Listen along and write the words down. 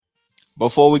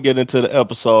Before we get into the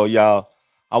episode, y'all,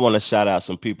 I want to shout out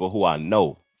some people who I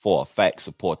know for a fact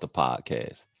support the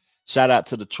podcast. Shout out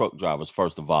to the truck drivers,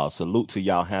 first of all. Salute to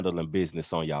y'all handling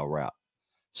business on y'all route.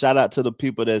 Shout out to the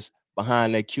people that's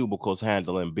behind their cubicles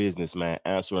handling business, man,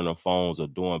 answering the phones or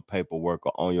doing paperwork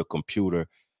or on your computer,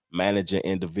 managing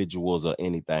individuals or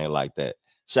anything like that.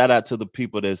 Shout out to the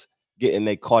people that's getting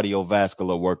their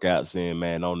cardiovascular workouts in,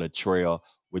 man, on the trail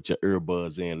with your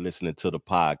earbuds in, listening to the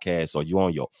podcast, or you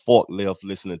on your forklift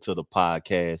listening to the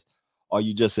podcast, or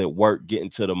you just at work getting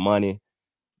to the money.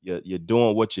 You're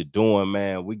doing what you're doing,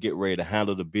 man. We get ready to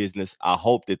handle the business. I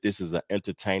hope that this is an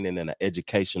entertaining and an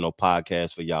educational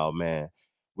podcast for y'all, man.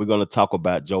 We're going to talk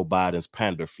about Joe Biden's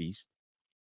Panderfeast.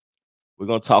 We're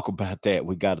going to talk about that.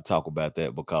 We got to talk about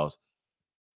that because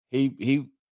he he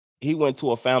he went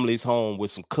to a family's home with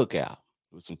some cookout,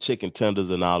 with some chicken tenders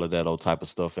and all of that old type of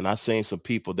stuff. And I seen some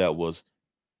people that was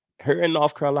here in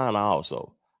North Carolina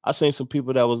also. I seen some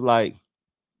people that was like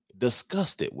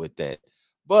disgusted with that.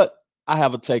 But I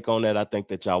have a take on that I think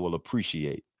that y'all will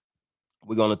appreciate.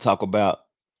 We're going to talk about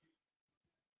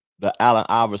the Allen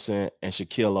Iverson and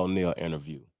Shaquille O'Neal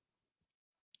interview.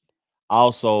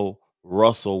 Also,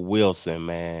 Russell Wilson,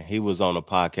 man, he was on a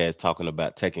podcast talking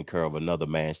about taking care of another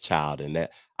man's child, and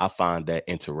that I find that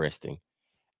interesting.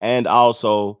 And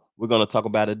also, we're going to talk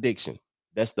about addiction.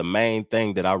 That's the main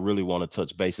thing that I really want to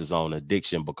touch bases on,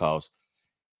 addiction, because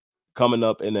coming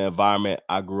up in the environment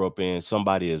I grew up in,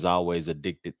 somebody is always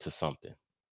addicted to something.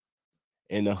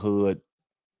 In the hood,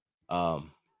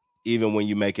 um, even when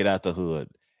you make it out the hood,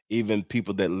 even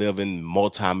people that live in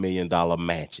multi-million dollar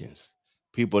mansions,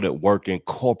 people that work in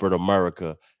corporate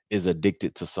America is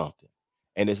addicted to something.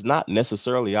 And it's not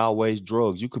necessarily always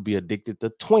drugs. You could be addicted to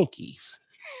Twinkies.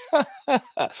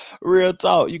 Real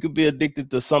talk. You could be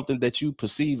addicted to something that you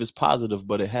perceive as positive,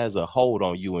 but it has a hold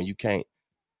on you and you can't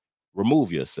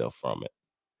remove yourself from it.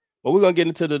 But we're gonna get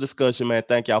into the discussion, man.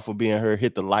 Thank y'all for being here.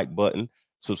 Hit the like button,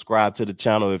 subscribe to the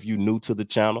channel if you're new to the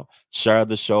channel, share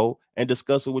the show, and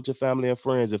discuss it with your family and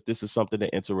friends if this is something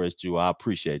that interests you. I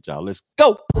appreciate y'all. Let's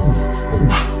go.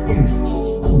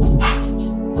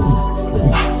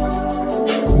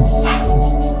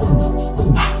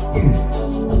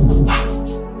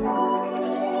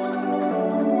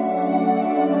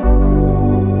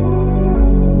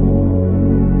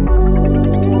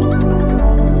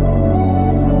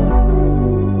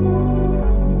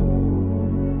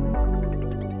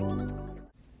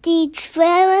 The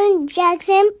Trevor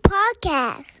Jackson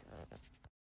Podcast.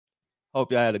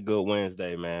 Hope y'all had a good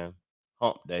Wednesday, man.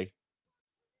 Hump day.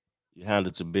 You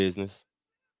handled your business.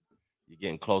 You're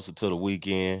getting closer to the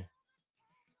weekend.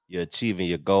 You're achieving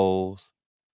your goals.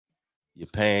 You're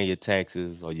paying your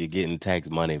taxes or you're getting tax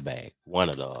money back, one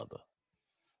or the other.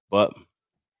 But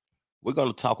we're going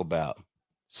to talk about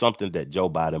something that Joe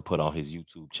Biden put on his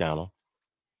YouTube channel.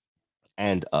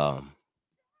 And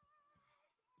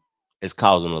it's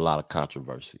causing a lot of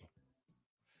controversy.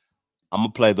 I'm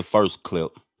going to play the first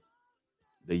clip.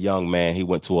 The young man, he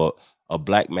went to a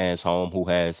black man's home who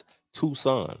has two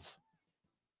sons.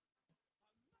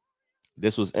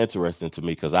 This was interesting to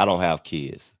me because I don't have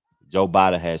kids. Joe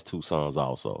Biden has two sons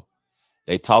also.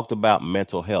 They talked about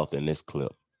mental health in this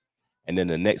clip. And then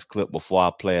the next clip before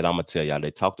I play it, I'm going to tell y'all,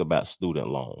 they talked about student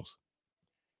loans.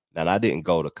 Now, I didn't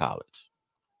go to college.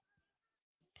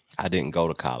 I didn't go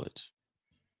to college.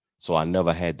 So I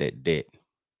never had that debt.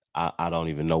 I don't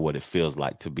even know what it feels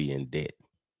like to be in debt.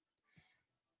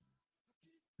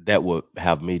 That would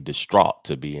have me distraught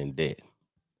to be in debt.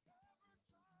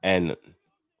 And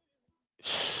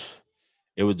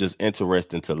it was just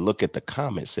interesting to look at the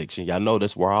comment section. Y'all know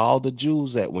that's where all the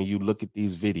Jews at when you look at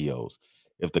these videos.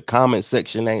 If the comment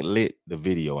section ain't lit, the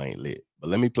video ain't lit. But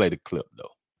let me play the clip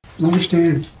though. I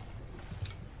understand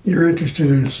you're interested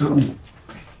in something.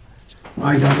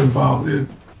 I got involved in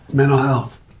mental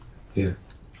health. Yeah.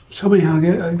 Tell me how I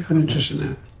got interested in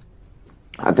that.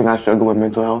 I think I struggled with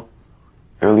mental health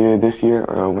earlier this year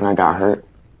when I got hurt.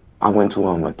 I went to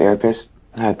a therapist.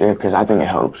 I had a therapist. I think it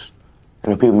helps.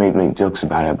 And people may make jokes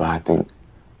about it, but I think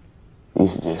you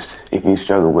should just, if you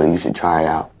struggle with it, you should try it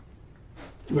out.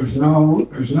 There's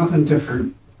nothing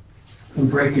different than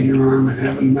breaking your arm and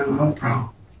having a mental health problem.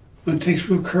 It takes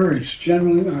real courage.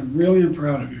 Generally, I really am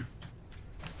proud of you.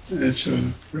 It's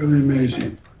really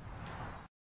amazing.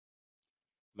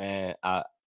 Man,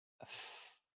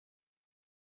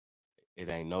 it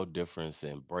ain't no difference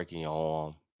in breaking your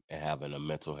arm and having a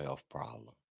mental health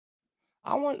problem.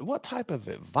 I want what type of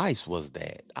advice was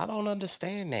that? I don't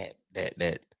understand that.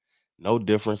 That no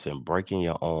difference in breaking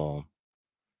your arm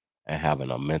and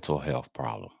having a mental health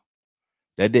problem.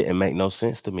 That didn't make no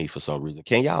sense to me for some reason.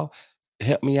 Can y'all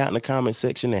help me out in the comment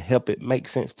section and help it make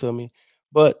sense to me.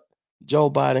 But Joe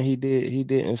Biden, he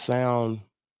didn't sound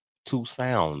too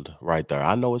sound right there.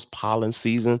 I know it's pollen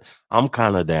season. I'm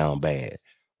kind of down bad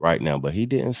right now, but he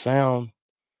didn't sound.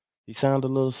 He sounded a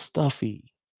little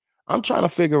stuffy. I'm trying to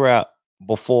figure out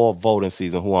before voting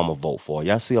season who I'm gonna vote for.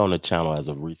 Y'all see on the channel as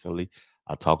of recently,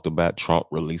 I talked about Trump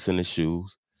releasing the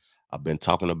shoes. I've been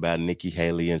talking about Nikki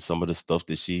Haley and some of the stuff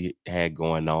that she had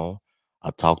going on.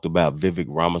 I talked about Vivek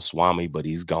Ramaswamy, but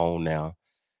he's gone now.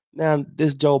 Now,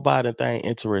 this Joe Biden thing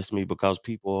interests me because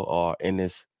people are in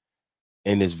this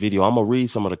video. I'm gonna read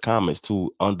some of the comments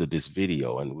too under this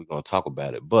video, and we're gonna talk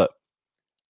about it. But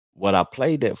what I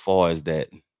played that for is that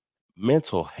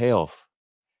mental health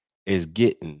is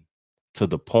getting to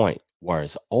the point where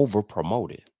it's over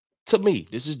promoted. To me,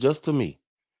 this is just to me.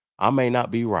 I may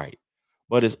not be right,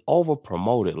 but it's over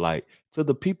promoted. Like to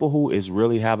the people who is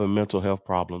really having mental health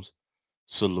problems,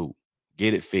 salute.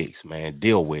 Get it fixed, man.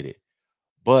 Deal with it.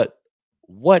 But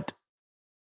what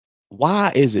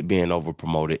why is it being over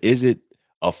promoted? Is it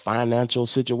a financial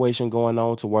situation going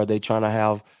on to where they trying to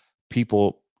have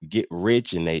people get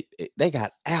rich and they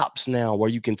got apps now where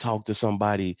you can talk to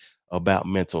somebody about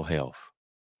mental health?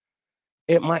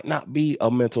 It might not be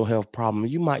a mental health problem.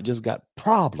 You might just got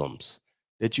problems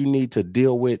that you need to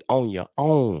deal with on your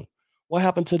own. What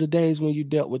happened to the days when you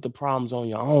dealt with the problems on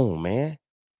your own, man?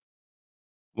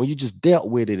 When you just dealt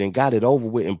with it and got it over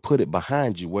with and put it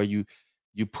behind you, where you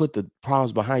put the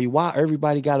problems behind you. Why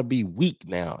everybody got to be weak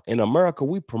now? In America,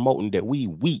 we promoting that we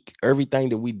weak. Everything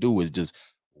that we do is just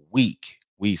weak.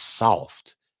 We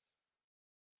soft.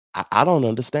 I don't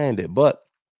understand it. But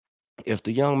if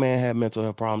the young man had mental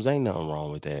health problems, ain't nothing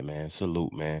wrong with that, man.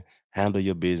 Salute, man. Handle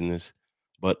your business.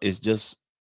 But it's just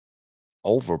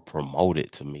over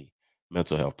promoted to me,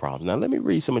 mental health problems. Now, let me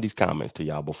read some of these comments to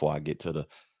y'all before I get to the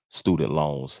student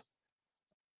loans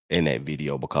in that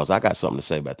video, because I got something to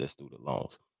say about that student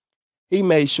loans. He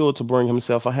made sure to bring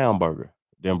himself a hamburger,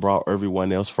 then brought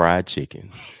everyone else fried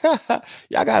chicken.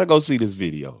 Y'all got to go see this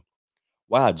video.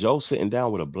 Wow, Joe sitting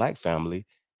down with a black family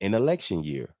in election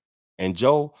year. And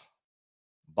Joe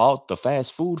bought the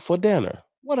fast food for dinner.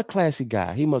 What a classy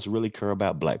guy. He must really care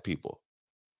about black people.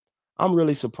 I'm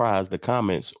really surprised the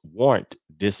comments weren't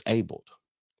disabled.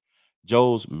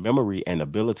 Joe's memory and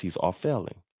abilities are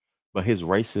failing, but his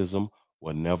racism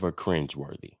were never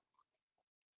cringeworthy.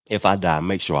 If I die,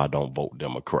 make sure I don't vote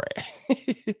Democrat.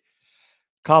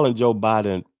 Calling Joe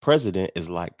Biden president is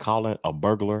like calling a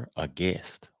burglar a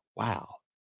guest. Wow.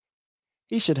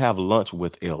 He should have lunch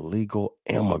with illegal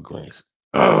immigrants.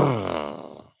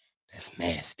 That's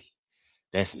nasty.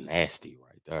 That's nasty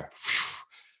right there.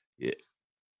 Yeah,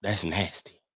 that's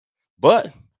nasty.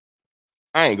 But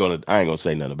I ain't gonna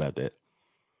say nothing about that.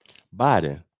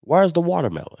 Biden, where's the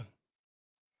watermelon?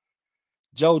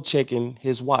 Joe checking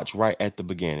his watch right at the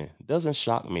beginning. Doesn't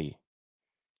shock me.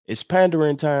 It's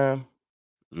pandering time.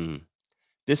 Mm,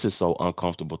 this is so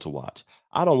uncomfortable to watch.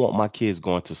 I don't want my kids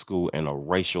going to school in a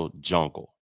racial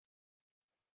jungle.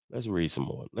 Let's read some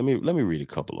more. Let me read a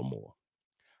couple of more.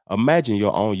 Imagine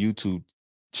your own YouTube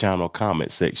channel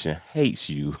comment section hates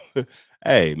you.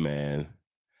 Hey man,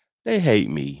 they hate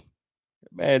me.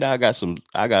 Man, I got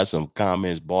some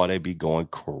comments, boy, they be going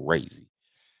crazy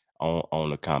on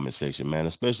the comment section, man.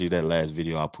 Especially that last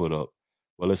video I put up.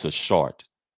 Well, it's a short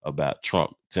about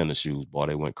Trump tennis shoes. Boy,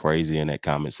 they went crazy in that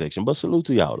comment section. But salute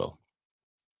to y'all though.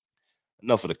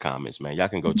 Enough of the comments, man. Y'all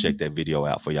can go check that video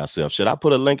out for yourself. Should I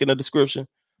put a link in the description?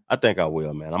 I think I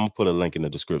will, man. I'm gonna put a link in the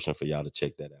description for y'all to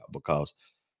check that out, because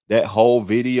that whole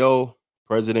video,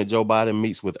 President Joe Biden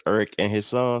meets with Eric and his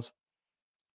sons.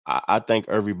 I think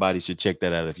everybody should check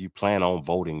that out if you plan on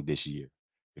voting this year.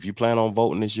 If you plan on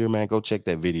voting this year, man, go check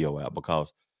that video out,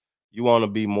 because you want to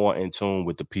be more in tune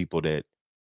with the people that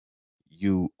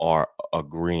you are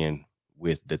agreeing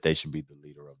with that they should be the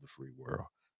leader of the free world.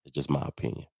 It's just my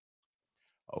opinion.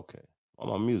 Okay.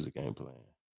 Well, my music ain't playing.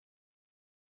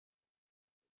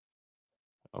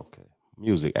 Okay.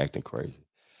 Music acting crazy.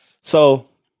 So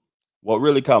what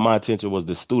really caught my attention was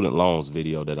the student loans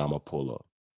video that I'm gonna pull up.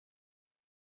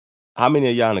 How many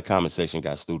of y'all in the comment section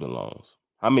got student loans?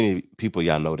 How many people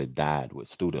y'all know that died with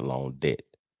student loan debt?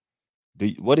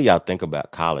 What do y'all think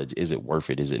about college? Is it worth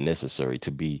it? Is it necessary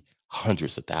to be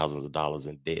hundreds of thousands of dollars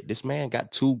in debt? This man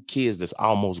got two kids that's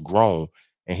almost grown,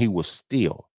 and he was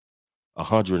still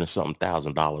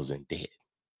 $100,000 in debt.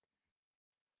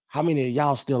 How many of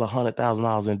y'all still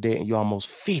 $100,000 in debt and you're almost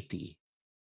 50?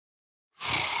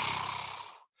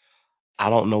 I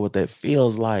don't know what that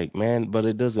feels like, man, but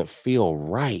it doesn't feel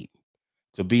right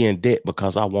to be in debt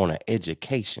because I want an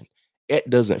education. It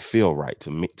doesn't feel right to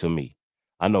me.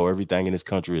 I know everything in this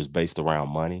country is based around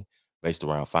money, based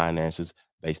around finances,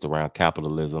 based around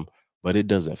capitalism, but it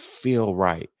doesn't feel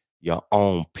right. Your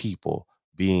own people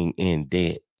being in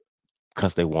debt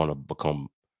because they want to become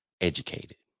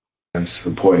educated. And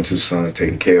supporting two sons,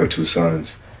 taking care of two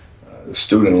sons. The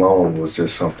student loan was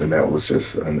just something that was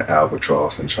just an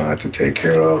albatross and trying to take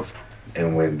care of.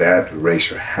 And when that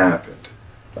erasure happened,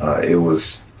 it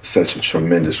was such a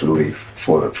tremendous relief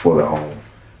for the home.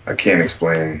 I can't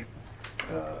explain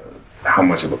how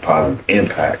much of a positive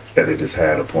impact that it has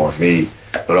had upon me,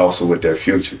 but also with their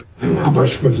future. How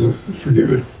much was it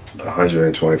forgiven?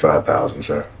 $125,000,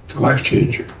 sir. It's a life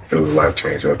changer. It was a life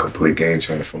changer, a complete game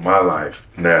changer for my life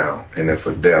now, and then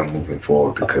for them moving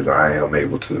forward, because I am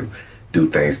able to do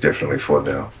things differently for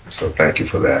them. So thank you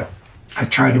for that. I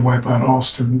tried to wipe out all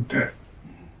student debt.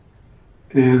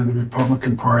 And the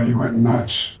Republican Party went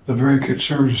nuts. The very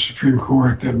conservative Supreme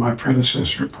Court that my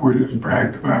predecessor appointed and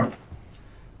bragged about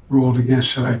ruled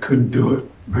against it. I couldn't do it.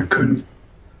 I couldn't.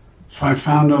 So I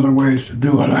found other ways to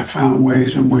do it. I found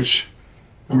ways in which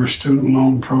there were student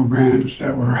loan programs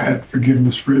that had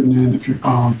forgiveness written in if you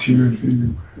volunteered, if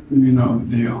you know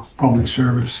the deal, public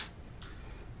service.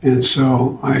 And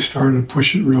so I started to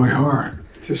push it really hard.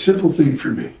 It's a simple thing for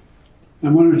me.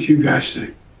 Now, what don't you guys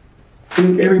think? I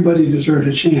think everybody deserved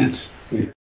a chance.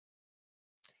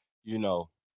 You know,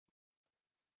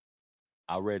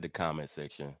 I read the comment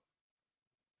section.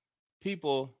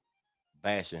 People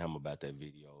bashing him about that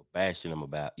video, bashing him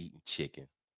about eating chicken,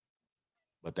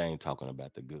 but they ain't talking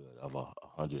about the good of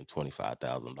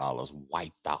 $125,000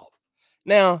 wiped off.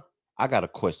 Now, I got a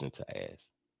question to ask.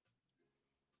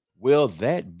 Will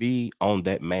that be on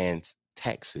that man's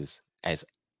taxes as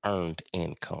earned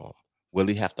income? Will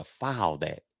he have to file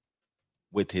that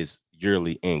with his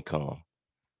yearly income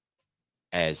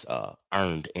as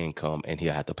earned income, and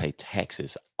he'll have to pay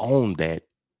taxes on that,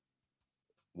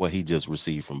 what he just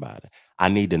received from Biden? I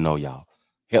need to know, y'all.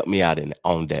 Help me out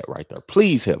on that right there.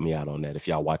 Please help me out on that if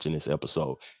y'all watching this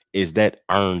episode. Is that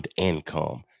earned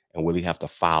income? And will he have to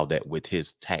file that with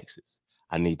his taxes?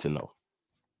 I need to know.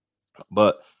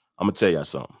 But I'm going to tell y'all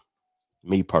something.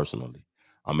 Me personally,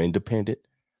 I'm independent.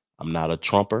 I'm not a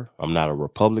Trumper. I'm not a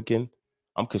Republican.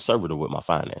 I'm conservative with my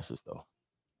finances, though.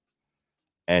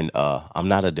 And I'm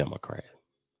not a Democrat.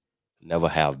 Never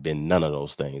have been none of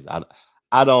those things.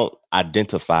 I don't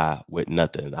identify with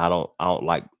nothing. I don't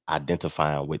like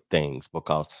identifying with things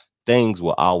because things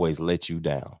will always let you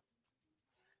down.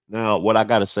 Now, what I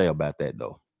got to say about that,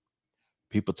 though,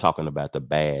 people talking about the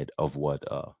bad of what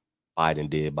Biden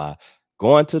did by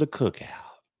going to the cookout.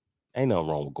 Ain't nothing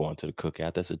wrong with going to the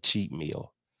cookout. That's a cheap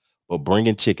meal. But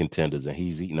bringing chicken tenders and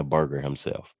he's eating a burger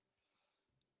himself.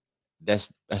 That's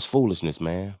foolishness,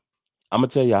 man. I'm gonna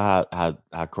tell you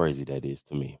how crazy that is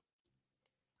to me.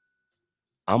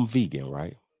 I'm vegan,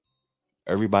 right?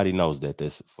 Everybody knows that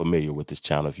that's familiar with this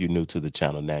channel. If you're new to the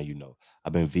channel now, you know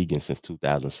I've been vegan since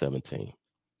 2017.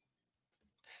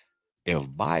 If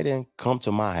Biden come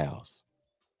to my house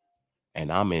and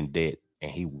I'm in debt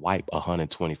and he wipe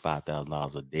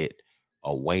 $125,000 of debt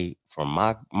away from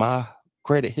my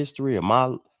credit history and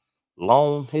my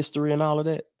loan history and all of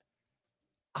that,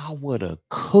 I would have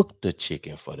cooked the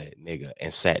chicken for that nigga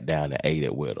and sat down and ate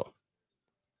it with him.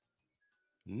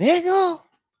 Nigga,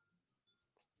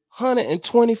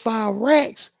 125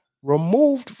 racks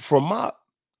removed from my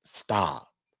stop.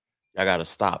 Y'all gotta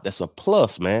stop. That's a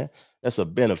plus, man. That's a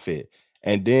benefit.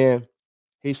 And then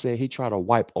he said he tried to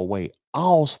wipe away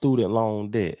all student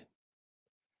loan debt,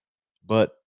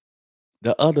 but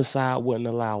the other side wouldn't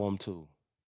allow him to.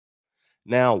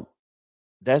 Now,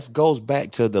 that goes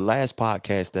back to the last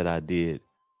podcast that I did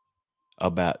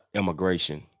about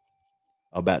immigration,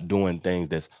 about doing things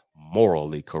that's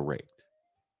morally correct.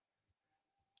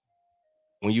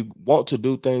 When you want to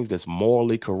do things that's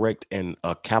morally correct in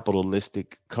a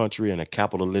capitalistic country and a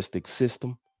capitalistic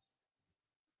system,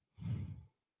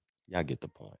 y'all get the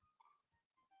point.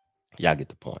 Y'all get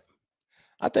the point.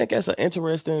 I think that's an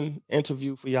interesting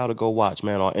interview for y'all to go watch,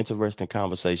 man, or interesting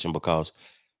conversation, because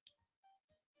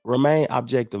remain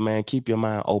objective, man. Keep your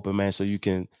mind open, man, so you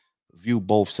can view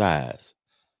both sides.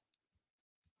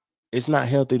 It's not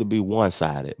healthy to be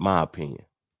one-sided, my opinion.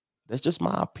 That's just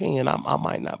my opinion. I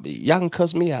might not be. Y'all can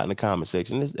cuss me out in the comment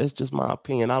section. It's just my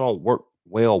opinion. I don't work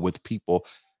well with people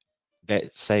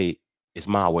that say it's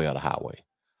my way or the highway.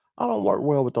 I don't work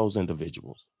well with those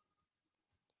individuals.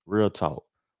 Real talk.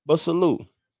 But salute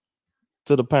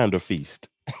to the Panderfeast.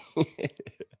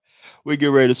 We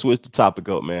get ready to switch the topic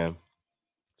up, man.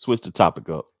 Switch the topic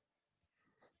up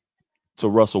to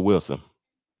Russell Wilson.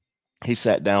 He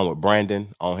sat down with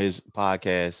Brandon on his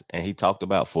podcast and he talked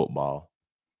about football.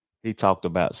 He talked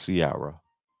about Ciara.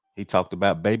 He talked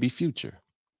about baby Future.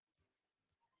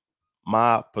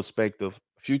 my perspective,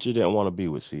 Future didn't want to be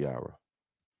with Ciara.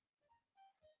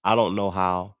 I don't know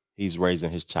how he's raising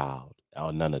his child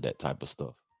or none of that type of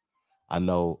stuff. I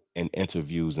know in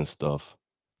interviews and stuff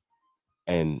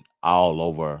and all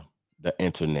over the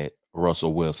internet,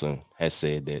 Russell Wilson has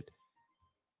said that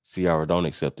Ciara don't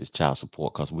accept his child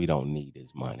support because we don't need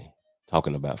his money.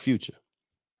 Talking about Future.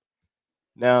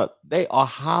 Now, they are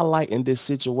highlighting this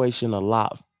situation a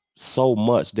lot, so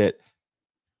much that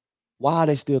why are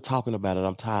they still talking about it?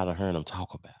 I'm tired of hearing them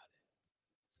talk about it.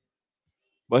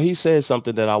 But he said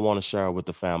something that I want to share with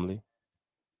the family.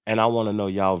 And I want to know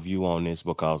y'all view on this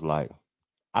because, like,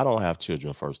 I don't have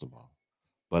children, first of all.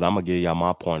 But I'm going to give y'all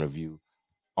my point of view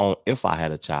on if I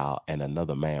had a child and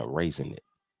another man raising it.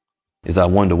 Is I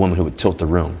wanted a woman who would tilt the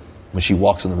room. When she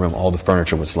walks in the room, all the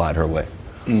furniture would slide her way.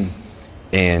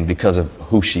 And because of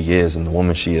who she is and the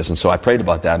woman she is. And so I prayed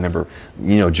about that. I remember,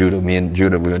 Judah, me and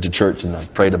Judah, we went to church and I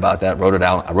prayed about that, wrote it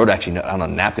out. I wrote actually on a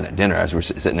napkin at dinner as we were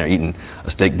sitting there eating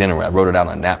a steak dinner. I wrote it out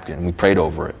on a napkin and we prayed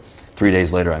over it. 3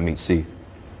 days later, I meet C.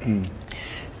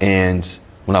 And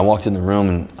when I walked in the room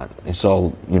and I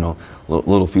saw,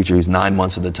 little Future, he's 9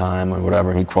 months at the time or whatever,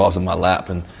 and he crawls in my lap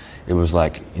and it was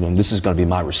like, this is going to be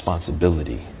my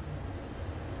responsibility.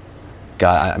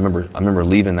 God, I remember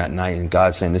leaving that night and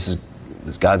God saying,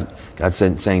 God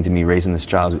saying to me, raising this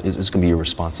child, it's going to be your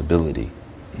responsibility.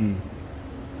 And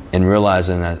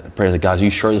realizing that, I pray to God, are you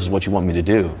sure this is what you want me to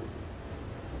do?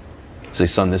 Say,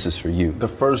 son, this is for you. The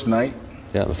first night?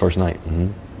 Yeah, the first night.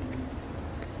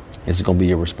 It's going to be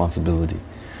your responsibility.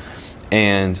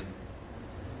 And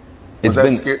was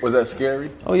that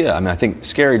scary? Oh yeah, I think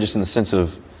scary just in the sense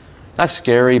of, not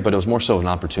scary, but it was more so an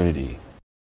opportunity.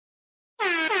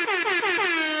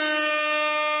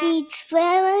 The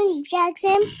Trevor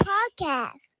Jackson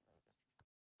Podcast.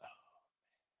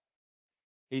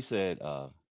 He said,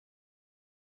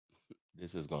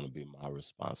 this is going to be my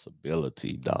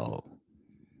responsibility, dog.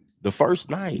 The first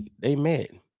night they met,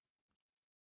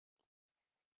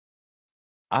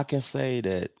 I can say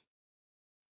that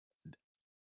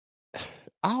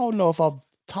I don't know if I'm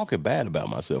talking bad about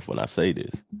myself when I say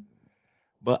this,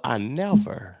 but I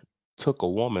never took a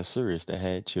woman serious that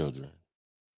had children.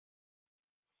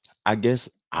 I guess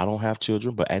I don't have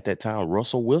children, but at that time,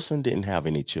 Russell Wilson didn't have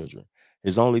any children.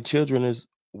 His only children is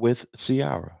with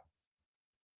Ciara.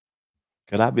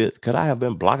 Could I have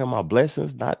been blocking my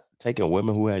blessings, not taking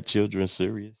women who had children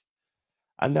serious?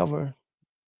 I never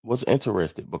was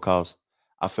interested because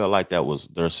I felt like that was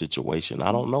their situation.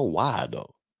 I don't know why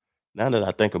though. Now that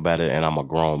I think about it, and I'm a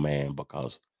grown man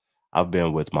because I've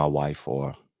been with my wife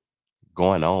for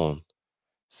going on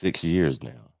 6 years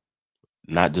now.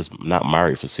 Not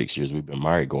married for 6 years. We've been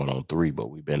married going on 3, but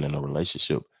we've been in a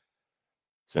relationship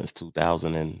since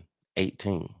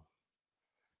 2018.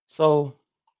 So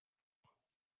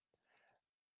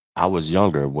I was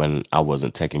younger when I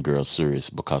wasn't taking girls serious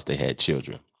because they had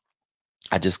children.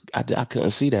 I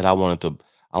couldn't see that. I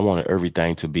wanted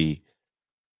everything to be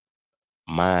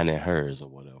mine and hers or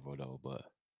whatever though. But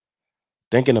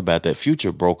thinking about that,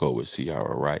 Future broke up with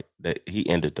Ciara, right? That he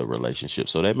ended the relationship.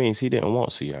 So that means he didn't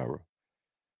want Ciara.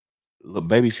 Look,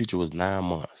 baby Future was 9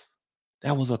 months.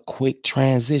 That was a quick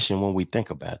transition when we think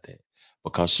about that.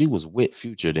 Because she was with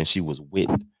Future, then she was with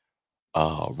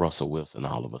Russell Wilson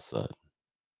all of a sudden.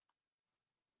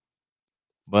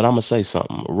 But I'm gonna say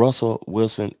something. Russell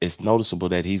Wilson, it's noticeable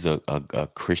that he's a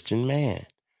Christian man,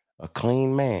 a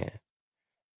clean man.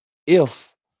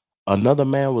 If another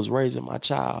man was raising my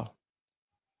child,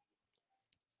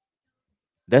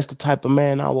 that's the type of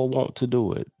man I would want to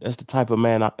do it. That's the type of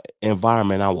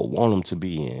environment I would want him to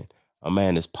be in. A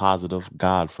man that's positive,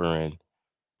 God-fearing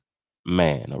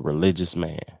man, a religious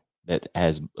man that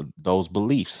has those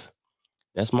beliefs.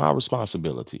 That's my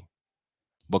responsibility.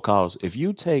 Because if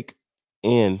you take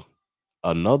in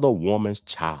another woman's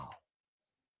child,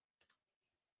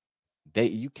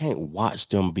 you can't watch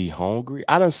them be hungry.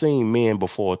 I done seen men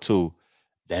before too.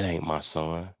 That ain't my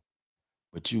son.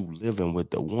 But you living with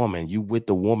the woman. You with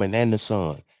the woman and the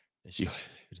son.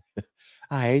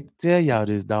 I hate to tell y'all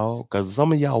this, dog, because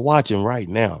some of y'all watching right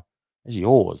now. It's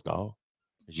yours, dog.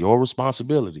 It's your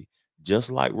responsibility.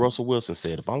 Just like Russell Wilson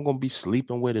said, if I'm gonna be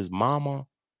sleeping with his mama,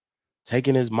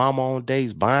 taking his mama on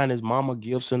dates, buying his mama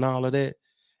gifts and all of that,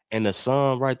 and the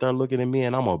son right there looking at me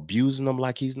and I'm abusing him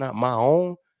like he's not my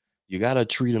own, you gotta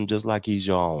treat him just like he's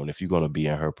your own if you're gonna be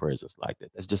in her presence like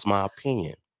that. That's just my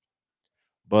opinion.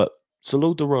 But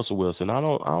salute to Russell Wilson. I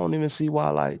don't even see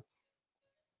why like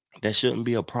that shouldn't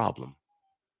be a problem.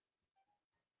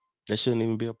 That shouldn't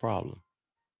even be a problem.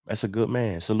 That's a good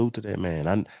man. Salute to that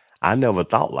man. I never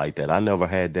thought like that. I never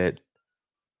had that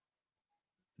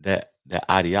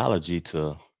ideology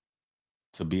to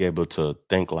to be able to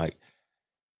think like,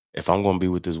 if I'm going to be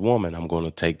with this woman, I'm going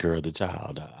to take care of the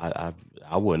child.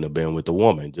 I wouldn't have been with the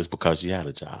woman just because she had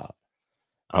a child.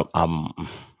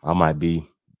 I might be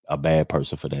a bad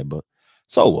person for that, but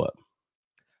so what?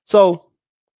 So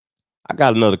I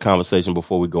got another conversation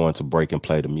before we go into break and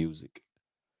play the music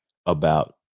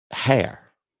about hair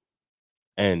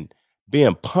and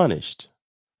being punished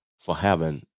for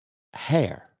having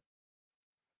hair.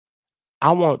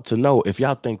 I want to know if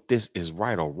y'all think this is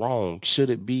right or wrong. Should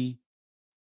it be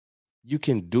you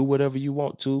can do whatever you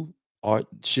want to, or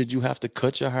should you have to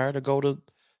cut your hair to go to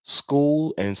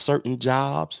school and certain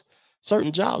jobs?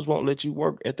 Certain jobs won't let you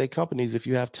work at their companies if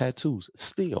you have tattoos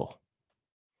still.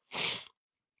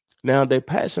 Now they're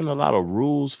passing a lot of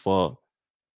rules for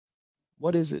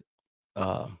what is it?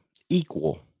 Uh,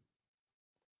 equal.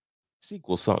 It's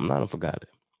equal something. I don't forgot it.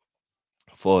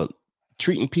 For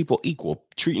treating people equal,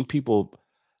 treating people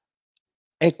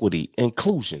equity,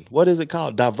 inclusion. What is it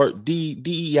called?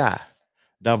 DEI,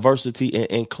 diversity and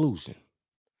inclusion.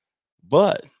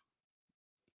 But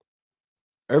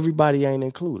everybody ain't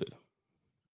included.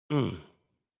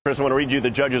 Chris, I want to read you the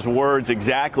judge's words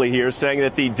exactly here, saying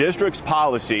that the district's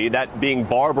policy, that being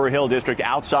Barber Hill District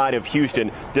outside of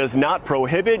Houston, does not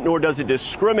prohibit nor does it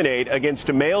discriminate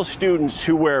against male students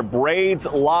who wear braids,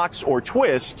 locks, or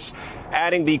twists,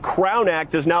 adding the Crown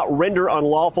Act does not render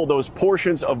unlawful those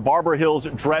portions of Barber Hill's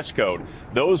dress code.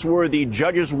 Those were the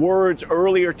judge's words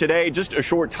earlier today, just a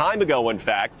short time ago, in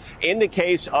fact, in the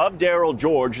case of Daryl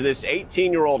George, this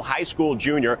 18-year-old high school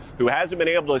junior who hasn't been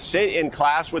able to sit in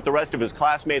class with the rest of his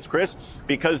classmates, Chris,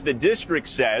 because the district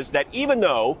says that even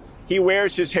though he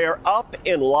wears his hair up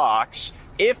in locks,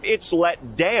 if it's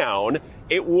let down,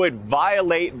 it would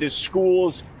violate the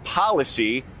school's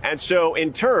policy. And so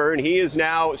in turn, he is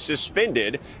now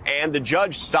suspended, and the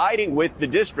judge siding with the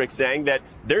district, saying that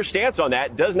their stance on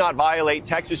that does not violate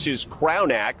Texas's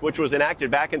Crown Act, which was enacted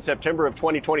back in September of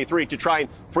 2023 to try and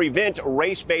prevent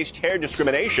race-based hair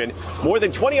discrimination. More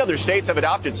than 20 other states have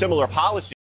adopted similar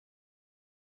policies.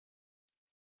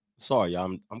 Sorry,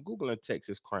 y'all. I'm Googling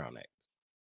Texas Crown Act.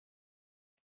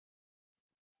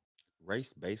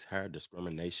 Race-based hair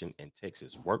discrimination in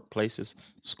Texas workplaces,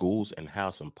 schools, and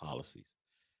housing policies.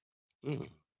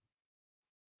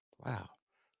 Wow.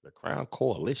 The Crown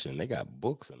Coalition, they got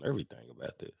books and everything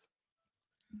about this.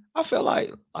 I feel like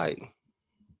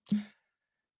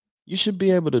you should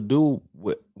be able to do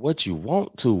what you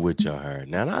want to with your hair.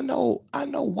 Now, I know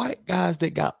white guys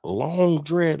that got long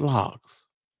dreadlocks.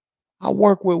 I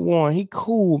work with one. He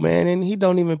cool, man, and he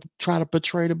don't even try to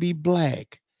portray to be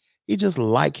black. He just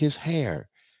like his hair.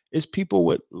 It's people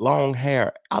with long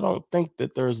hair. I don't think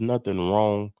that there's nothing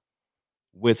wrong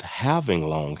with having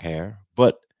long hair,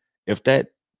 but if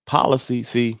that policy,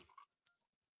 see,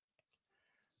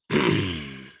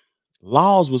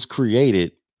 laws was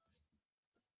created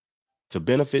to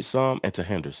benefit some and to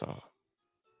hinder some.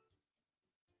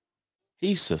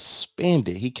 He's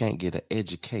suspended. He can't get an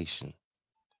education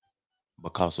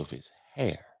because of his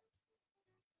hair.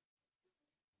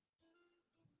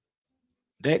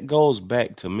 That goes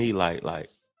back to me like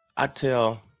I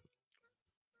tell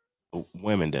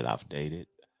women that I've dated.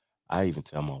 I even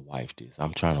tell my wife this.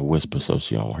 I'm trying to whisper so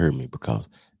she don't hear me because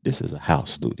this is a house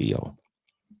studio.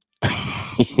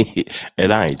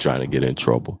 And I ain't trying to get in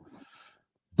trouble.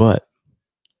 But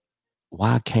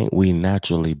why can't we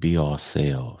naturally be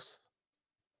ourselves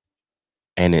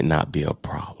and it not be a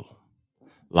problem?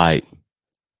 Like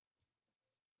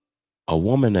a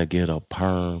woman that get a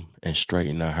perm and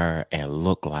straighten her hair and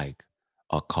look like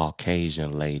a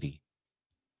Caucasian lady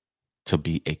to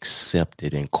be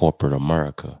accepted in corporate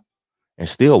America and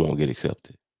still won't get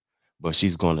accepted. But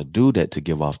she's going to do that to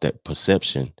give off that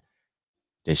perception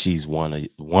that she's one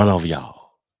of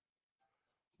y'all.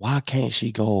 Why can't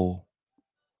she go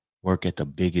work at the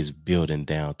biggest building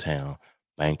downtown,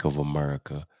 Bank of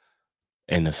America,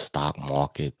 in the stock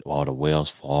market, or the Wells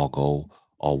Fargo,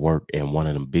 or work in one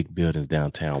of them big buildings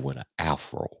downtown with an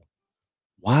afro?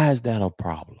 Why is that a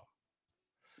problem?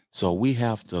 So we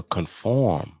have to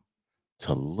conform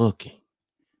to looking,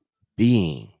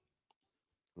 being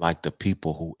like the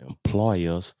people who employ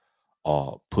us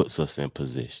or puts us in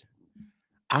position.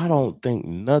 I don't think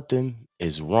nothing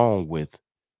is wrong with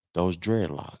those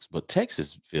dreadlocks, but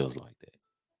Texas feels like that.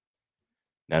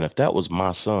 Now, if that was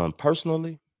my son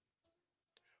personally,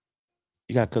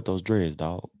 you got to cut those dreads,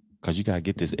 dog, because you got to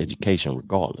get this education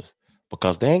regardless,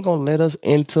 because they ain't going to let us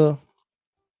into,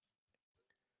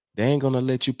 they ain't going to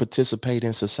let you participate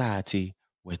in society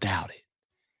without it.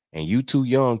 And you too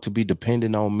young to be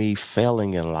dependent on me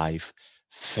failing in life,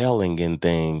 failing in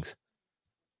things.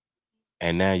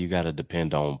 And now you got to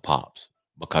depend on pops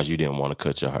because you didn't want to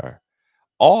cut your hair.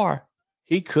 Or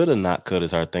he could have not cut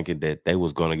his hair thinking that they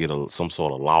was going to get some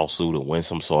sort of lawsuit or win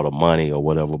some sort of money or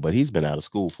whatever. But he's been out of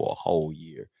school for a whole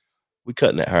year. We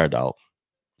cutting that hair, dog.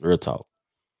 Real talk.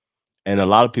 And a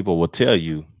lot of people will tell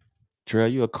you, Trey,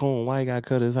 you a coon. Why you got to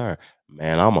cut his hair?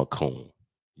 Man, I'm a coon.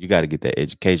 You got to get that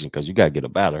education because you got to get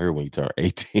up out of here when you turn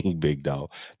 18, big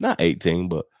dog. Not 18,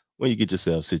 but when you get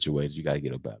yourself situated, you got to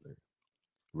get up out of here.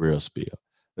 Real spill.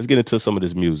 Let's get into some of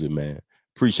this music, man.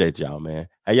 Appreciate y'all, man.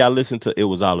 Have y'all listened to It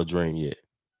Was All a Dream yet?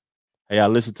 Have y'all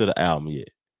listened to the album yet?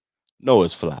 No,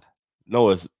 it's fly. No,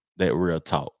 it's that real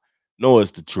talk. No,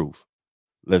 it's the truth.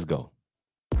 Let's go.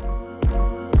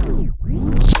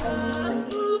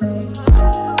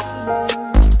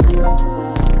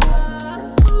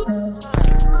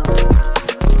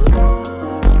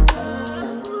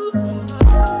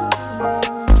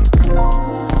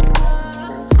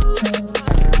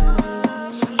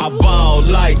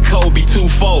 Like Kobe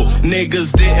 2-4,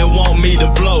 niggas didn't want me to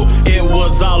blow. It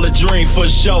was all a dream for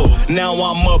sure. Now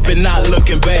I'm up and not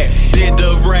looking back. Did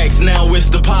the racks, now it's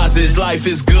deposits. Life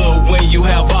is good when you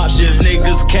have options.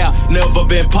 Niggas cap, never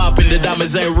been popping. The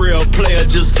diamonds ain't real, player,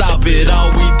 just stop it.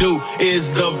 All we do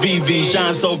is the VV.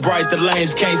 Shine so bright the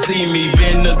lanes can't see me.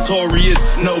 Been notorious,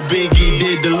 no biggie,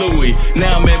 did the Louis.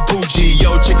 Now I'm in Poochie,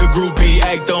 yo chick a groupie,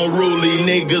 act unruly.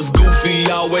 Niggas goofy,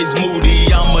 always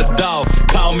moody. I'm a dog,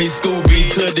 call me Scooby.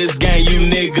 To this game, you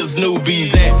niggas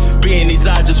newbies. At Benny's,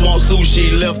 I just want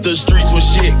sushi. Left the streets when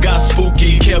shit got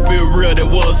spooky. Kept it real, that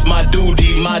was my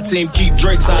duty. My team keep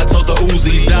Drake's, I told the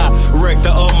Uzi. Director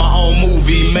of my own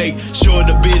movie. Make sure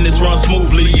the business runs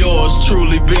smoothly. Yours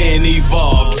truly been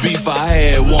evolved. Beef I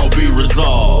had won't be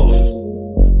resolved.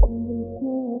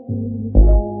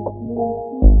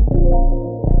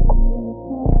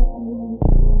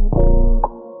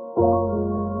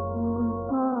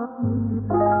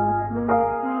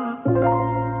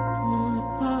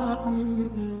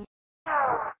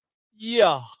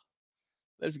 Yeah,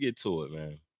 let's get to it,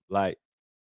 man. Like,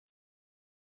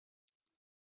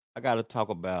 I got to talk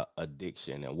about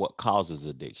addiction and what causes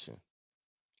addiction.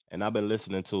 And I've been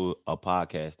listening to a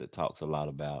podcast that talks a lot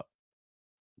about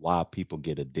why people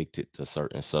get addicted to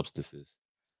certain substances,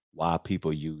 why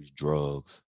people use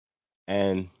drugs,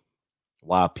 and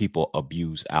why people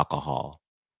abuse alcohol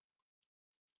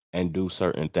and do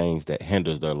certain things that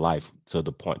hinders their life to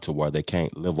the point to where they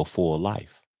can't live a full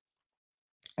life.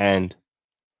 And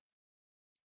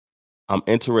I'm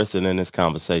interested in this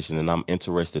conversation, and I'm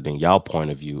interested in y'all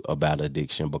point of view about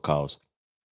addiction because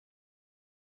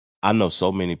I know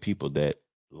so many people that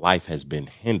life has been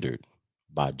hindered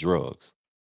by drugs.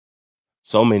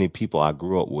 So many people I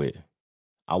grew up with.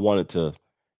 I wanted to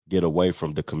get away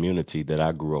from the community that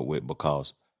I grew up with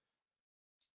because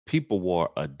people were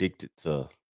addicted to,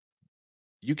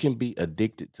 you can be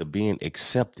addicted to being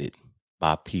accepted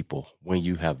by people when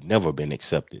you have never been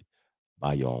accepted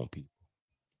by your own people.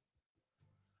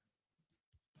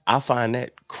 I find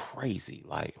that crazy.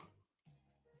 Like,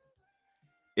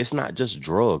 it's not just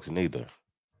drugs neither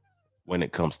when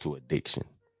it comes to addiction.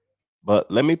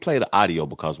 But let me play the audio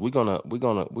because we're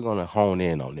gonna hone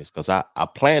in on this because I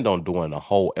planned on doing a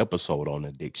whole episode on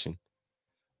addiction,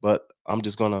 but I'm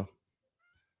just gonna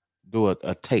do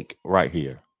a take right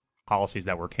here. Policies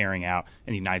that we're carrying out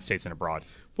in the United States and abroad.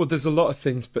 Well, there's a lot of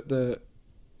things, but the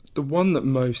one that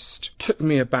most took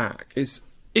me aback is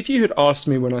if you had asked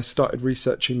me when I started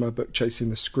researching my book Chasing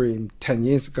the Scream 10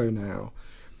 years ago now,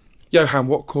 Johan,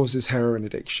 what causes heroin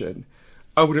addiction?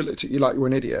 I would have looked at you like you were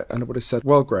an idiot and I would have said,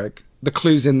 well, Greg, the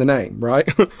clue's in the name, right?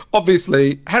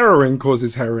 Obviously, heroin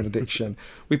causes heroin addiction.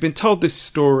 We've been told this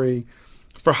story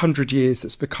for 100 years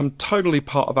that's become totally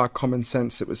part of our common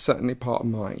sense. It was certainly part of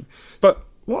mine. But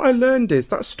what I learned is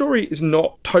that story is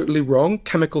not totally wrong.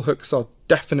 Chemical hooks are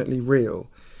definitely real.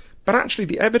 But actually,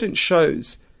 the evidence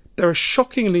shows they're a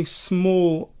shockingly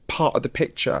small part of the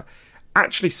picture.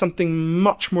 Actually, something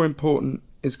much more important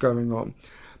is going on.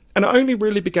 And I only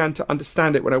really began to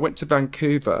understand it when I went to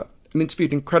Vancouver and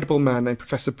interviewed an incredible man named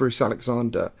Professor Bruce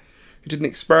Alexander, who did an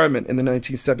experiment in the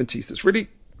 1970s that's really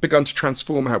begun to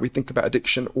transform how we think about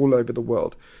addiction all over the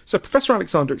world. So Professor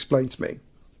Alexander explained to me,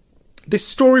 this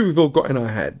story we've all got in our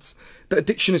heads, that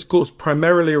addiction is caused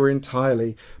primarily or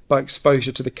entirely by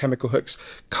exposure to the chemical hooks,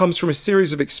 comes from a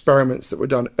series of experiments that were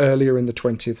done earlier in the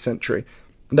 20th century.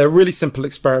 They're really simple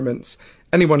experiments.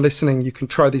 Anyone listening, you can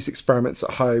try these experiments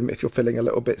at home if you're feeling a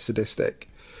little bit sadistic.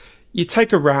 You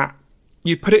take a rat,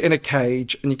 you put it in a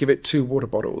cage, and you give it 2 water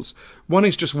bottles. One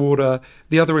is just water,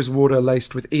 the other is water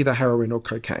laced with either heroin or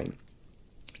cocaine.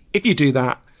 If you do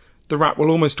that, the rat will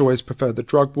almost always prefer the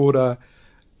drug water,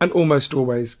 and almost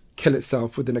always kill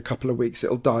itself within a couple of weeks.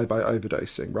 It'll die by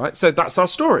overdosing, right? So that's our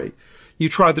story. You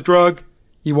try the drug,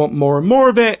 you want more and more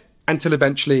of it, until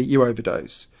eventually you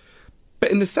overdose.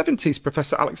 But in the 70s,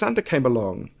 Professor Alexander came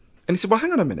along and he said, well,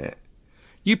 hang on a minute.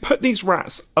 You put these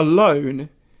rats alone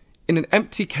in an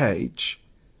empty cage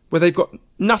where they've got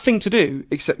nothing to do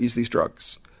except use these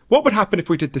drugs. What would happen if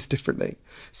we did this differently?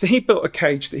 So he built a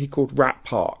cage that he called Rat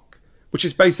Park, which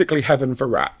is basically heaven for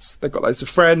rats. They've got loads of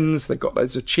friends, they've got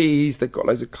loads of cheese, they've got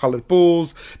loads of coloured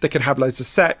balls, they can have loads of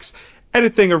sex.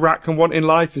 Anything a rat can want in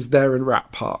life is there in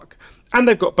Rat Park. And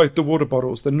they've got both the water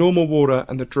bottles, the normal water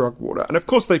and the drug water. And of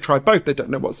course they try both, they don't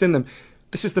know what's in them.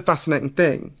 This is the fascinating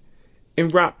thing. In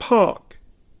Rat Park,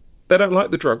 they don't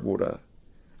like the drug water.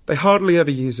 They hardly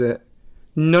ever use it.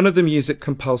 None of them use it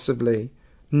compulsively.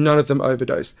 None of them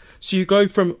overdose. So you go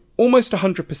from almost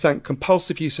 100%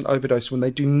 compulsive use and overdose when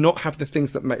they do not have the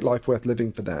things that make life worth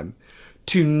living for them,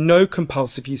 to no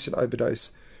compulsive use and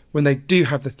overdose when they do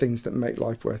have the things that make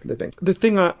life worth living. The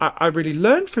thing I really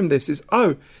learned from this is,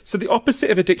 so the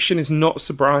opposite of addiction is not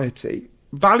sobriety.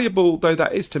 Valuable though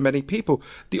that is to many people,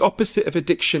 the opposite of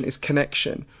addiction is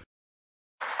connection.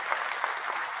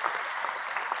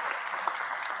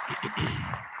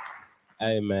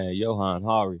 Hey man, Johan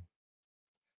Hari,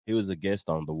 he was a guest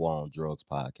on the War on Drugs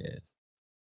podcast.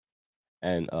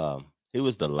 And he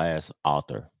was the last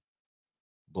author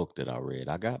book that I read.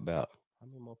 I got about, how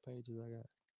many more pages I got?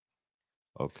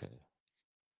 Okay.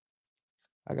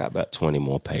 I got about 20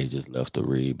 more pages left to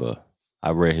read, but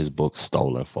I read his book,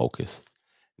 Stolen Focus.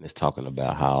 And it's talking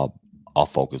about how our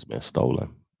focus been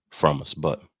stolen from us.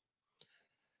 But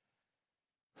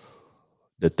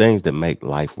the things that make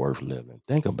life worth living,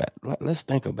 let's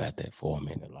think about that for a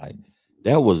minute. Like,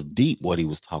 that was deep what he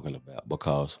was talking about,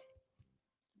 because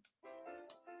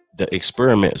the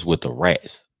experiments with the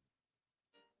rats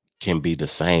can be the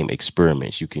same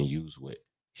experiments you can use with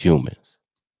humans.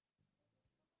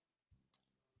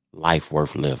 Life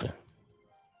worth living.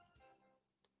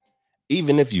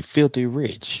 Even if you filthy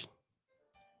rich,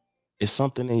 it's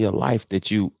something in your life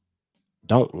that you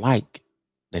don't like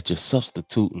that you're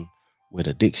substituting with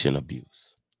addiction abuse.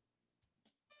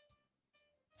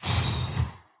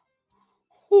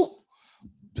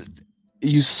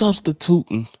 You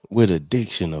substituting with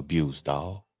addiction abuse,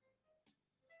 dog.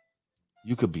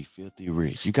 You could be filthy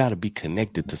rich. You got to be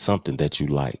connected to something that you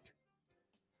like,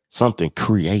 something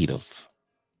creative.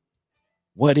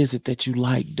 What is it that you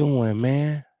like doing,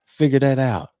 man? Figure that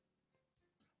out.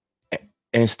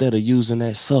 Instead of using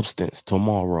that substance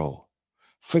tomorrow,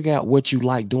 figure out what you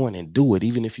like doing and do it,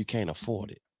 even if you can't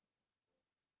afford it.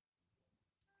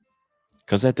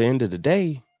 Because at the end of the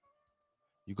day,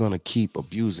 you're going to keep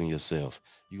abusing yourself.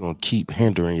 You're going to keep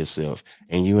hindering yourself,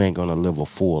 and you ain't going to live a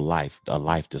full life, a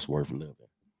life that's worth living.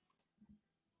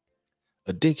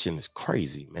 Addiction is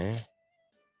crazy, man.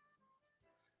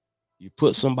 You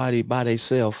put somebody by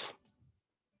themselves,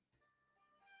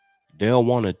 they'll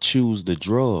want to choose the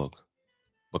drug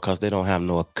because they don't have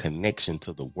no connection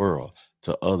to the world,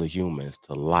 to other humans,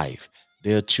 to life.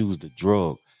 They'll choose the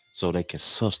drug so they can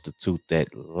substitute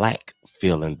that lack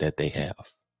feeling that they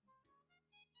have.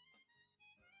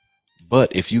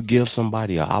 But if you give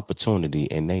somebody an opportunity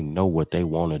and they know what they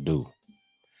want to do,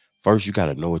 first you got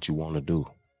to know what you want to do.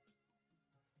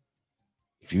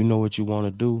 If you know what you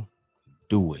want to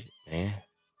do it, man.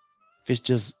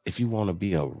 If you want to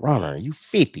be a runner, you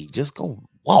 50, just go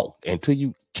walk until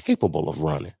you capable of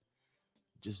running.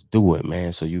 Just do it,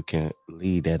 man, so you can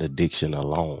leave that addiction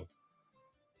alone.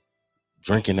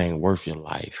 Drinking ain't worth your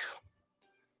life.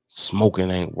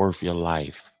 Smoking ain't worth your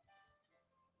life.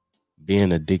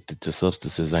 Being addicted to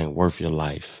substances ain't worth your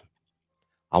life.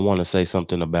 I want to say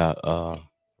something about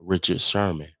Richard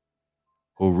Sherman,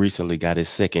 who recently got his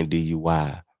second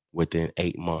DUI within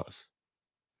 8 months.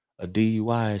 A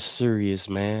DUI is serious,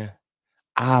 man.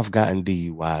 I've gotten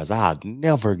DUIs. I'll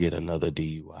never get another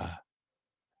DUI.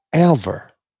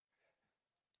 Ever.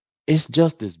 It's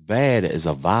just as bad as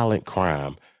a violent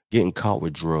crime. Getting caught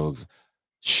with drugs,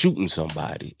 shooting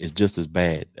somebody is just as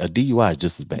bad. A DUI is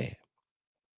just as bad.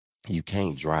 You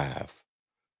can't drive.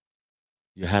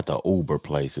 You have to Uber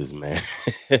places, man.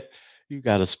 You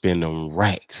got to spend them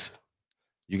racks.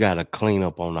 You got to clean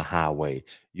up on the highway.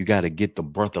 You got to get the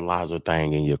breathalyzer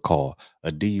thing in your car.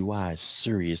 A DUI is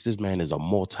serious. This man is a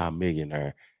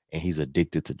multimillionaire and he's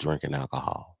addicted to drinking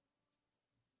alcohol.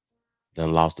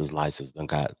 Done lost his license. Done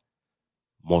got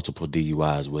multiple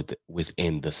DUIs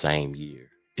within the same year.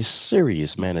 It's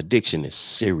serious, man. Addiction is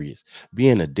serious.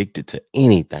 Being addicted to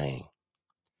anything.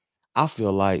 I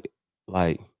feel like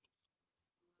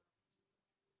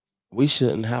we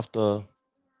shouldn't have to,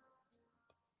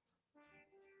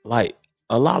 like,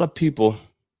 a lot of people,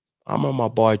 I'm on my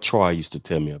boy Troy used to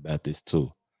tell me about this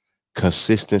too.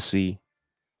 Consistency.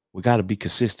 We got to be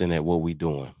consistent at what we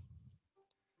doing.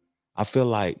 I feel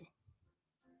like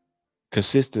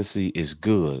consistency is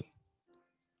good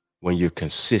when you're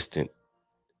consistent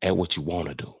at what you want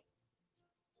to do.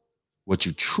 What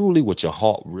your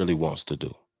heart really wants to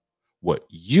do. What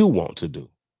you want to do,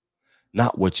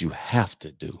 not what you have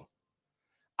to do.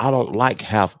 I don't like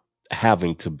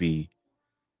having to be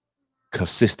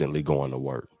consistently going to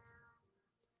work.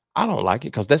 I don't like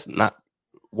it because that's not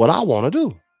what I want to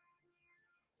do.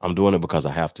 I'm doing it because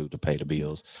I have to pay the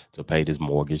bills, to pay this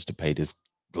mortgage, to pay this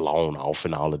loan off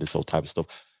and all of this old type of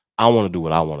stuff. I want to do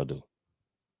what I want to do.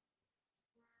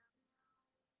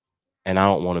 And I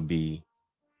don't want to be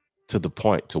to the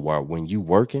point to where when you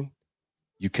working,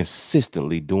 you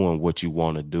consistently doing what you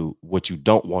want to do, what you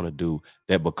don't want to do,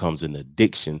 that becomes an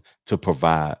addiction to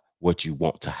provide what you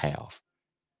want to have.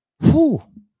 Whew.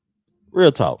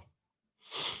 Real talk.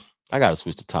 I got to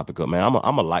switch the topic up, man. I'm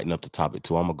going to lighten up the topic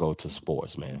too. I'm going to go to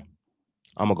sports, man.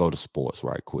 I'm going to go to sports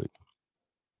right quick.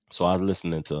 So I was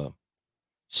listening to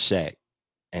Shaq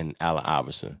and Allen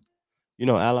Iverson. You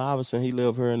know, Allen Iverson, he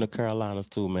live here in the Carolinas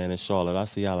too, man, in Charlotte. I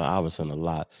see Allen Iverson a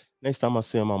lot. Next time I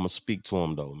see him, I'm going to speak to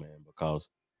him though, man, because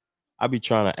I be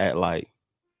trying to act like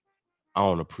I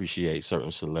don't appreciate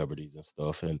certain celebrities and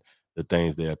stuff and the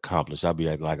things they accomplish. I be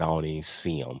acting like I don't even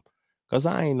see them because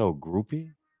I ain't no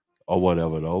groupie or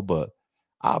whatever though, but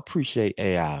I appreciate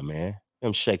AI, man.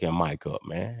 Him shaking Mike up,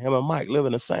 man. Him and Mike live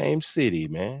in the same city,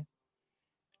 man.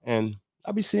 And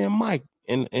I be seeing Mike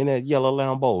in that yellow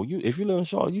Lambo. If you live in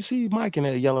Charlotte, you see Mike in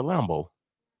that yellow Lambo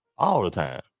all the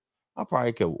time. I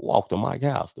probably could walk to Mike's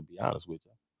house, to be honest with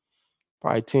you.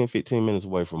 Probably 10, 15 minutes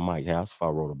away from Mike's house if I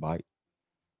rode a bike.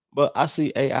 But I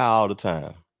see AI all the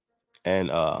time. And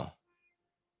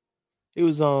he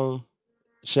was on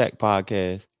Shaq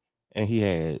podcast and he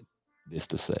had this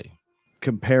to say.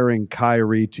 Comparing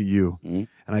Kyrie to you. Mhm.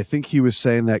 And I think he was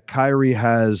saying that Kyrie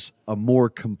has a more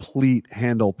complete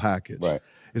handle package. Right.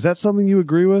 Is that something you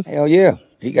agree with? Hell yeah.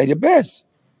 He got the best.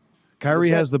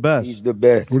 Kyrie has the best. He's the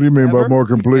best. What do you mean Ever? by more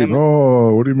complete?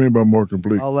 Oh, what do you mean by more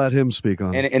complete? I'll let him speak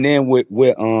on it. And then with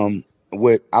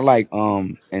I like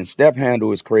and Steph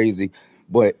handle is crazy,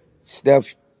 but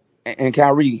Steph and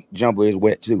Kyrie jumper is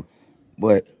wet too.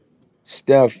 But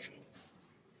Steph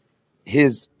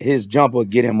his jumper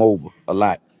get him over a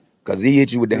lot because he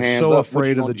hit you with the They're hands so up. What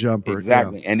afraid you of the gonna do? jumper.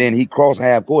 Exactly. Yeah. And then he cross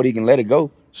half court, he can let it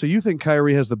go. So you think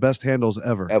Kyrie has the best handles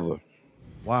ever? Ever.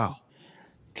 Wow.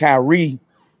 Kyrie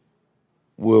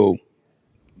will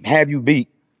have you beat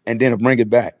and then bring it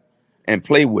back and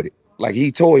play with it. Like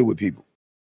he toy with people.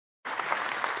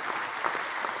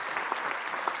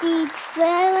 The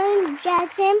Trevor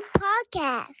Jackson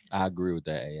Podcast. I agree with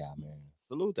that AI, man.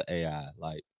 Salute to AI.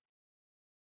 Like,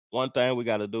 one thing we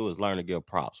got to do is learn to give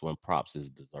props when props is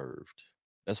deserved.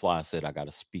 That's why I said I got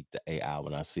to speak to AI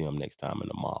when I see him next time in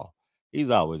the mall. He's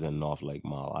always in North Lake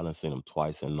Mall. I done seen him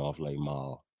twice in North Lake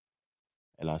Mall.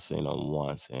 And I seen him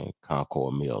once in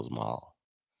Concord Mills Mall.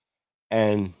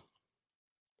 And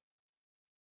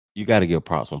you got to give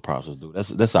props when props is due.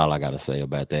 That's all I got to say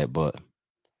about that. But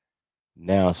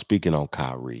now speaking on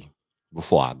Kyrie,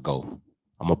 before I go,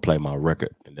 I'm going to play my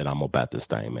record and then I'm about this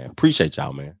thing, man. Appreciate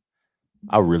y'all, man.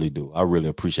 I really do. I really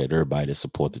appreciate everybody that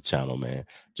support the channel, man.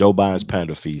 Joe Biden's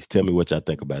Panderfeast. Tell me what y'all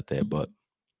think about that. But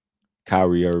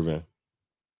Kyrie Irving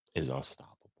is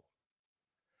unstoppable.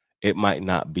 It might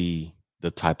not be the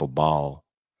type of ball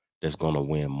that's going to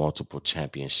win multiple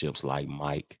championships like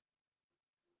Mike,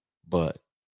 but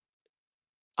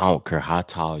I don't care how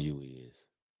tall you is.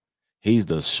 He's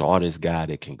the shortest guy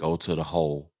that can go to the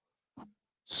hole,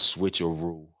 switch a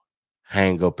rule,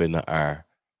 hang up in the air,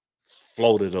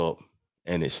 float it up,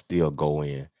 and it still go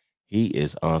in. He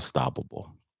is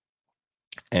unstoppable.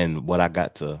 And what I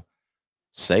got to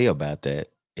say about that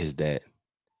is that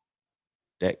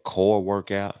core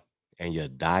workout and your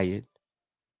diet,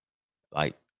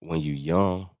 like when you're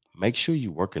young, make sure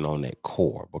you're working on that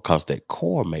core because that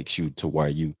core makes you to where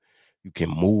you can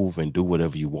move and do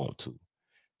whatever you want to.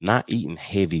 Not eating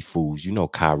heavy foods. You know,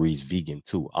 Kyrie's vegan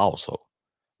too, also,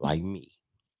 like me.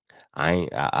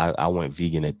 I went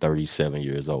vegan at 37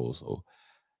 years old. So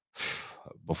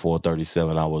before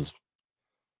 37, I was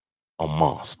a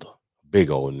monster. Big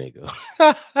old nigga.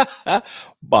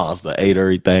 Monster. Ate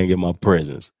everything in my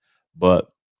presence.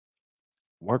 But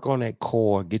work on that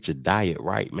core, get your diet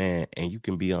right, man, and you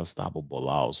can be unstoppable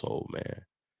also, man.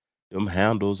 Them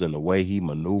handles and the way he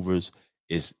maneuvers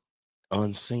is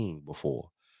unseen before.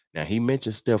 Now, he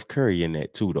mentioned Steph Curry in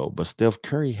that too, though, but Steph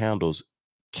Curry handles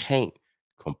can't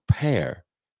compare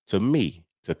to me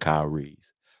to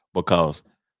Kyrie's. because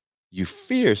you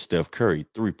fear Steph Curry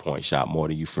 3-point shot more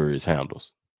than you fear his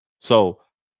handles. So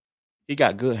he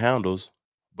got good handles,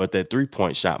 but that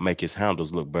 3-point shot make his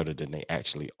handles look better than they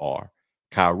actually are.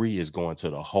 Kyrie is going to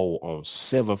the hole on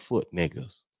 7-foot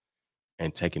niggas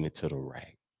and taking it to the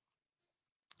rack.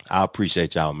 I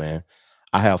appreciate y'all, man.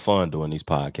 I have fun doing these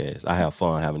podcasts. I have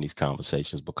fun having these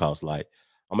conversations because, like,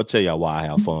 I'm gonna tell y'all why I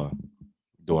have fun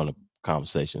doing the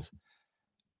conversations.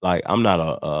 Like, I'm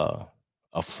not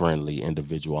a friendly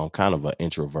individual. I'm kind of an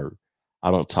introvert.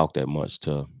 I don't talk that much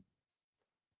to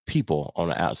people on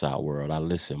the outside world. I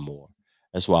listen more.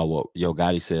 That's why what Yo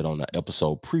Gotti said on the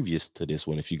episode previous to this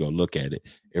one, if you go look at it,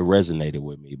 it resonated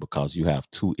with me because you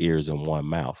have 2 ears and 1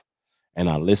 mouth. And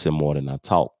I listen more than I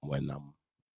talk when I'm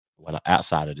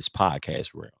outside of this podcast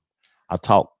realm. I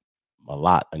talk a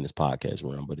lot in this podcast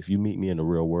realm, but if you meet me in the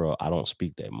real world, I don't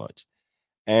speak that much.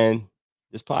 And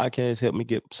this podcast helped me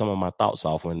get some of my thoughts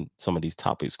off when some of these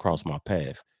topics cross my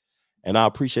path. And I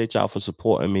appreciate y'all for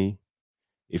supporting me.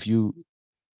 If you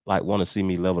want to see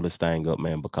me level this thing up,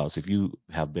 man, because if you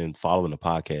have been following the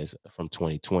podcast from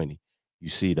 2020, you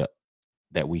see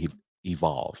that we've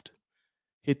evolved.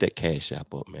 Hit that Cash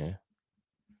App up, man.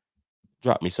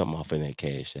 Drop me something off in that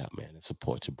Cash App, man, and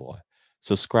support your boy.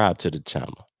 Subscribe to the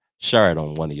channel. Share it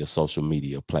on one of your social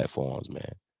media platforms,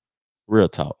 man. Real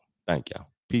talk. Thank y'all.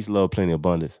 Peace, love, plenty,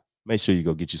 abundance. Make sure you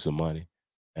go get you some money,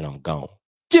 and I'm gone.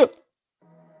 Chip.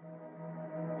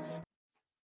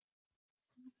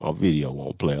 My video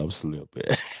won't play. I'm slipping.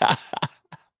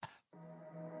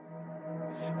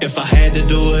 If I had to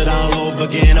do it all over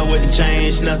again, I wouldn't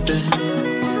change nothing.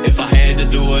 If I had to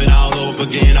do it all over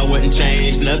again, I wouldn't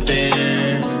change nothing.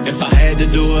 If I had to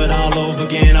do it all over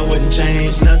again, I wouldn't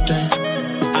change nothing.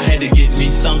 I had to get me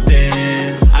something.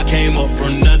 I came up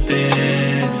from nothing.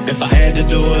 If I had to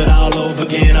do it all over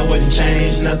again, I wouldn't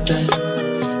change nothing.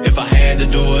 If I had to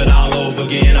do it all over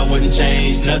again, I wouldn't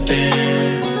change nothing.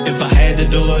 If I had to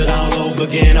do it all over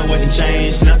again, I wouldn't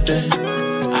change nothing.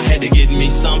 I had to get me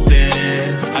something.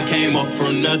 I came up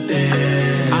from nothing.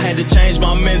 I had to change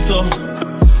my mental,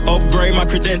 upgrade my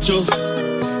credentials.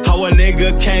 How a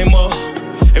nigga came up,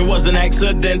 it wasn't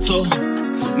accidental.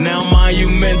 Now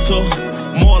monumental,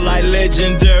 more like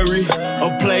legendary.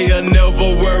 A player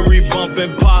never worry,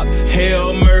 bumping pop,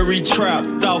 Hail Mary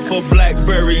trapped off a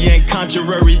Blackberry. Ain't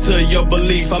contrary to your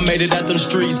belief. I made it at them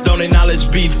streets, don't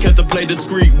acknowledge beef. Kept the play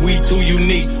discreet, we too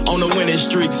unique. On a winning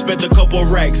streak, spent a couple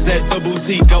racks at the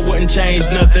boutique. I wouldn't change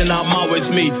nothing, I'm always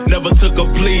me. Never took a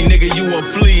plea, nigga, you a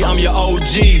flea. I'm your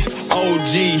OG's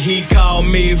OG. He called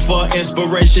me for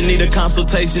inspiration. Need a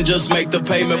consultation, just make the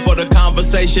payment for the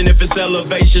conversation. If it's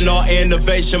elevation or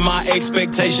innovation, my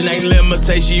expectation ain't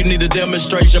limitation. You need a demonstration.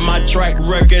 My track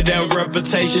record and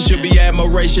reputation should be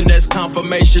admiration. That's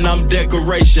confirmation. I'm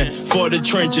decoration for the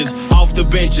trenches, off the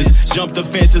benches, jump the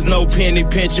fences, no penny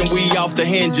pinching. We off the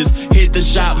hinges. Hit the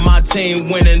shot, my team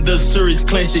winning. The series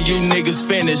clinching. You niggas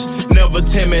finished. Never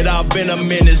timid. I've been a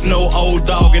menace. No old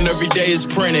dog, and every day is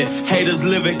printed. Haters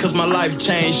live it 'cause my life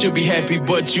changed. Should be happy,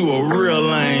 but you a real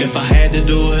lame. If I had to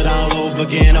do it all over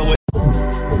again, I would.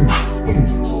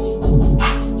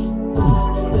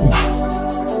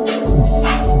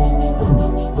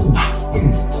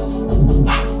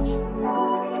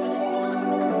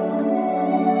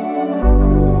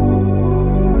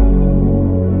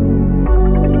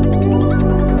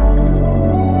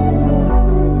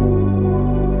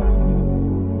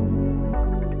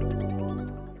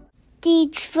 The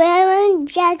Trevor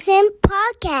Jackson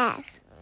Podcast.